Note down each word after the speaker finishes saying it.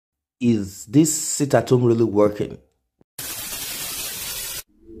Is this sit at home really working?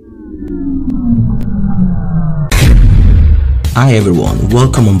 Hi everyone,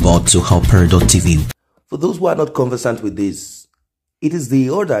 welcome on board to Helper.tv. For those who are not conversant with this, it is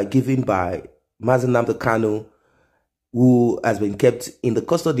the order given by Nnamdi Kanu, who has been kept in the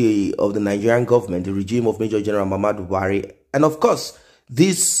custody of the Nigerian government, the regime of Major General Muhammadu Buhari. And of course,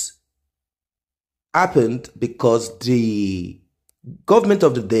 this happened because the government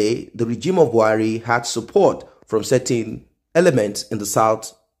of the day, the regime of Buhari, had support from certain elements in the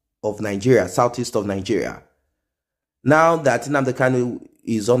south of Nigeria, southeast of Nigeria. Now that Nnamdi Kanu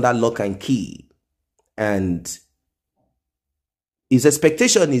is under lock and key, and his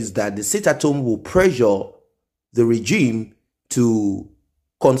expectation is that the sit-at-home will pressure the regime to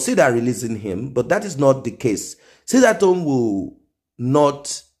consider releasing him, but that is not the case. Sit-at-home will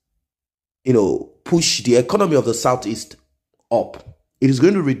not, push the economy of the southeast up. It is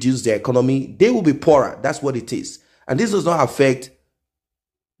going to reduce their economy. They will be poorer. That's what it is. And this does not affect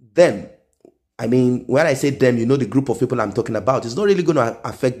them. I mean, when I say them, the group of people I'm talking about. It's not really going to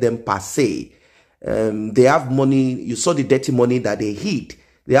affect them per se. They have money. You saw the dirty money that they hid.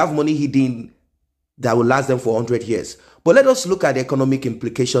 They have money hidden that will last them for 100 years. But let us look at the economic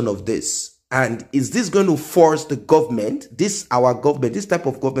implication of this. And is this going to force the government, our government, this type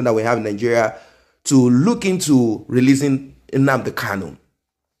of government that we have in Nigeria, to look into releasing Nnamdi Kanu?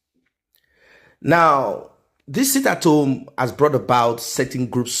 Now, this sit-at-home has brought about certain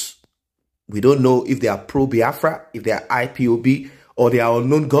groups. We don't know if they are pro-Biafra, if they are Ipob, or they are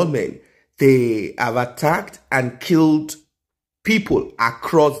unknown gunmen. They have attacked and killed people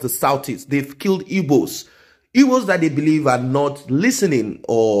across the southeast. They've killed Igbos that they believe are not listening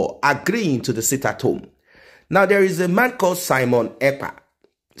or agreeing to the sit-at-home. Now, there is a man called Simon Ekpa.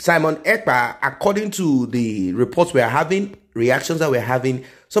 Simon Ekpa, according to the reports we are having, reactions that we're having,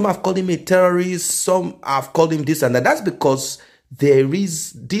 some have called him a terrorist, some have called him this and that. That's because there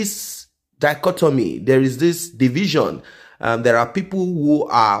is this dichotomy, there is this division. There are people who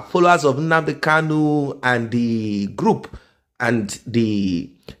are followers of Nnamdi Kanu and the group and the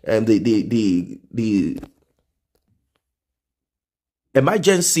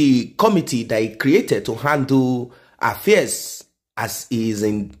emergency committee that he created to handle affairs as he is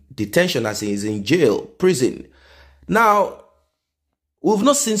in detention, as he is in jail, prison. Now, we've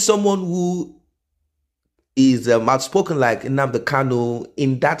not seen someone who is outspoken like Nnamdi Kanu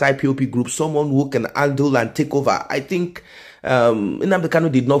in that IPOP group, someone who can handle and take over. I think Nnamdi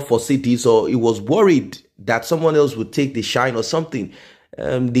Kanu did not foresee this, or he was worried that someone else would take the shine or something.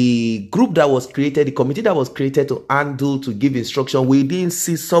 The group that was created, the committee that was created to handle, to give instruction, we didn't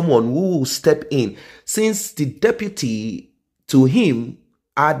see someone who will step in. Since the deputy to him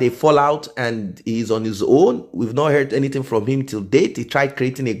had a fallout and he's on his own, we've not heard anything from him till date. He tried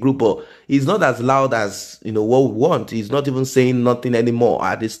creating a group, but he's not as loud as what we want. He's not even saying nothing anymore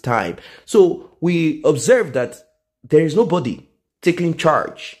at this time. So we observe that there is nobody taking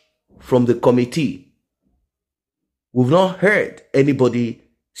charge from the committee. We've not heard anybody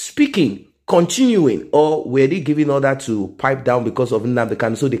speaking, continuing, or were they giving order to pipe down because of Nnamdi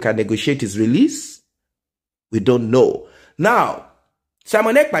Kanu so they can negotiate his release? We don't know. Now,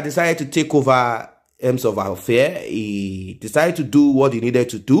 Simon Ekpa decided to take over arms of our affair. He decided to do what he needed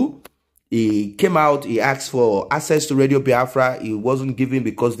to do. He came out, he asked for access to Radio Biafra. He wasn't given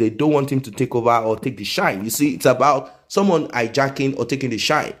because they don't want him to take over or take the shine. You see, it's about someone hijacking or taking the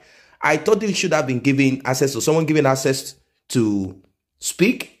shine. I thought he should have been given access to someone giving access to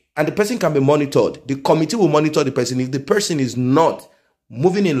speak, and the person can be monitored. The committee will monitor the person. If the person is not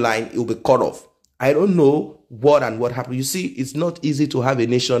moving in line, it will be cut off. I don't know what happened. You see, it's not easy to have a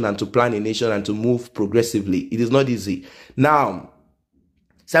nation and to plan a nation and to move progressively. It is not easy. Now,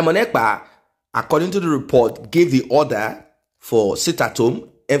 Simon Ekpa, according to the report, gave the order for sit-at-home,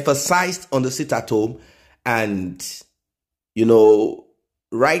 emphasized on the sit-at-home, and,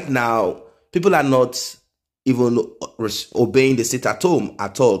 right now, people are not even obeying the sit-at-home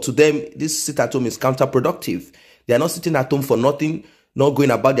at all. To them, this sit-at-home is counterproductive. They are not sitting at home for nothing, not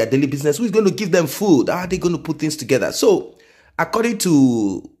going about their daily business. Who is going to give them food? How are they going to put things together? So, according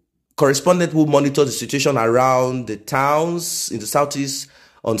to correspondents who monitor the situation around the towns in the southeast,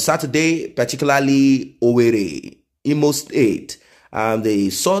 on Saturday, particularly Owerri, Imo State, they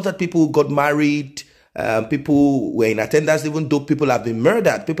saw that people got married, people were in attendance, even though people have been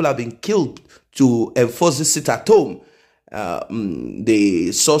murdered, people have been killed to enforce this sit-at-home.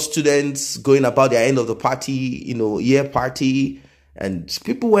 They saw students going about their end of the party, year party, and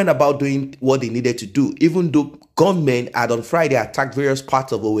people went about doing what they needed to do, even though gunmen had on Friday attacked various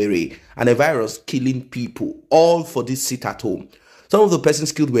parts of Owerri and a virus killing people, all for this sit-at-home. Some of the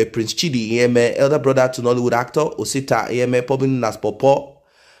persons killed were Prince Chidi, elder brother to Nollywood actor Osita, probably known as Popo.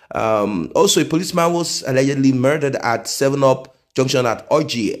 Also, a policeman was allegedly murdered at 7-Up Junction at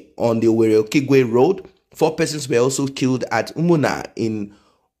Oji on the Owerri-Okigwe Road. 4 persons were also killed at Umuna in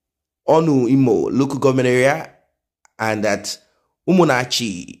Onu Imo local government area, and at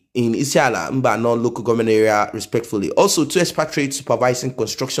Umunachi in Isiala Mbano local government area, respectively. Also, 2 expatriates supervising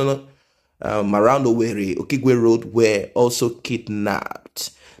construction around Owerri-Okigwe Road were also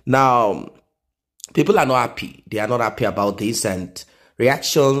kidnapped. Now, people are not happy. They are not happy about this, and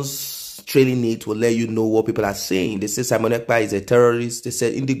reactions trailing it will let you know what people are saying. They say Simon Ekpa is a terrorist. They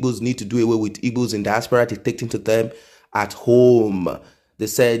said Indigbos need to do away with Igbos in diaspora, dictating to them at home. They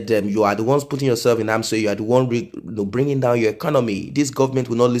said you are the ones putting yourself in harm's way. You are the one bringing down your economy. This government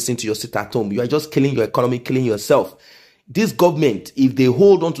will not listen to your sit at home. You are just killing your economy, killing yourself. This government, if they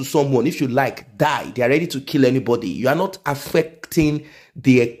hold on to someone, if you like, die. They are ready to kill anybody. You are not affecting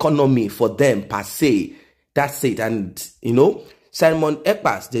the economy for them per se. That's it. And, you know, Simon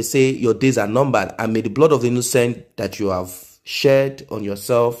Ekpa, they say your days are numbered, and may the blood of the innocent that you have shed on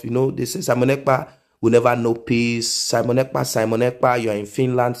yourself, you know, they say Simon Ekpa will never know peace. Simon Ekpa, you are in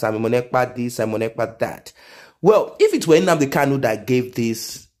Finland. Simon Ekpa this, Simon Ekpa that. Well, if it were Nnamdi Kanu that gave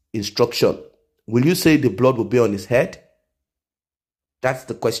this instruction, will you say the blood will be on his head? That's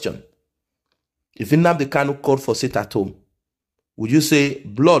the question. If Nnamdi Kanu called for sit at home, would you say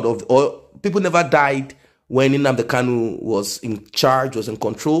blood of, or people never died when Nnamdi Kanu was in charge, was in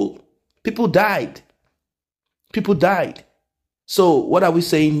control? People died. People died. So what are we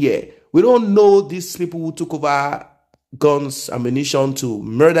saying here? We don't know these people who took over guns, ammunition to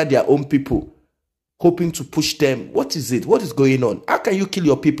murder their own people, hoping to push them. What is it? What is going on? How can you kill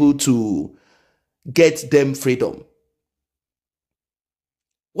your people to get them freedom?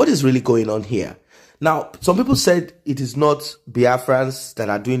 What is really going on here? Now, some people said it is not Biafrans that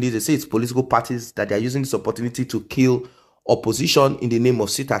are doing this. They say it's political parties that they are using this opportunity to kill opposition in the name of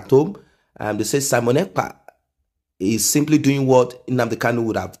sit at home. They say Simon Ekpa is simply doing what Nnamdi Kanu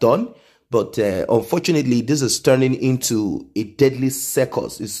would have done. But unfortunately, this is turning into a deadly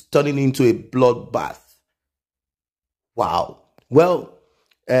circus. It's turning into a bloodbath. Wow. Well,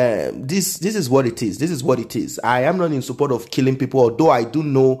 this is what it is. This is what it is. I am not in support of killing people, although I do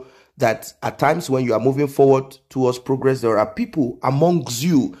know that at times when you are moving forward towards progress, there are people amongst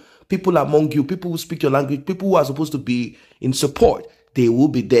you, people who speak your language, people who are supposed to be in support. They will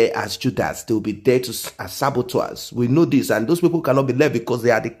be there as Judas. They will be there as saboteurs. We know this, and those people cannot be left because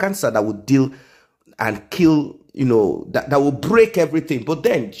they are the cancer that will deal and kill, you know, that will break everything. But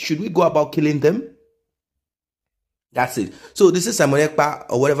then, should we go about killing them? That's it. So this is Simon Ekpa,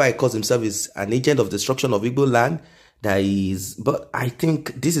 or whatever he calls himself, is an agent of destruction of Igbo land. But I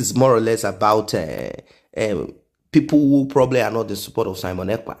think this is more or less about people who probably are not in support of Simon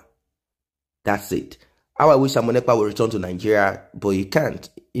Ekpa. That's it. How I wish Simon Ekpa will return to Nigeria, but he can't.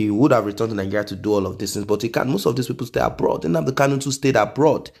 He would have returned to Nigeria to do all of these things, but he can't. Most of these people stay abroad. Nnamdi Kanu too stayed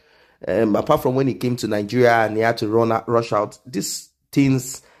abroad. Apart from when he came to Nigeria and he had to rush out, these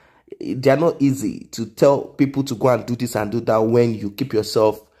things, they are not easy to tell people to go and do this and do that when you keep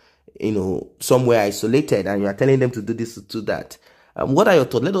yourself, you know, somewhere isolated and you are telling them to do this, to do that. What are your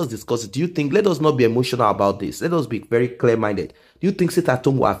thoughts? Let us discuss it. Do you think, let us not be emotional about this. Let us be very clear-minded. Do you think sit at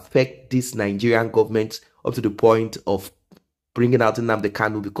home will affect this Nigerian government up to the point of bringing out Nnamdi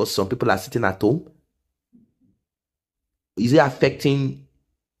Kanu because some people are sitting at home? Is it affecting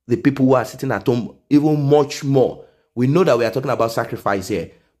the people who are sitting at home even much more? We know that we are talking about sacrifice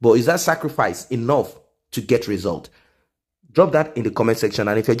here, but is that sacrifice enough to get result? Drop that in the comment section.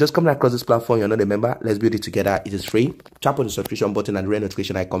 And if you're just coming across this platform, you're not a member, let's build it together. It is free. Tap on the subscription button and the red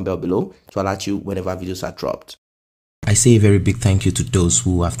notification icon bell below to alert you whenever videos are dropped. I say a very big thank you to those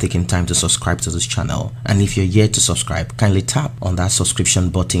who have taken time to subscribe to this channel. And if you're yet to subscribe, kindly tap on that subscription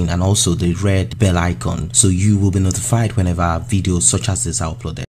button and also the red bell icon so you will be notified whenever videos such as this are uploaded.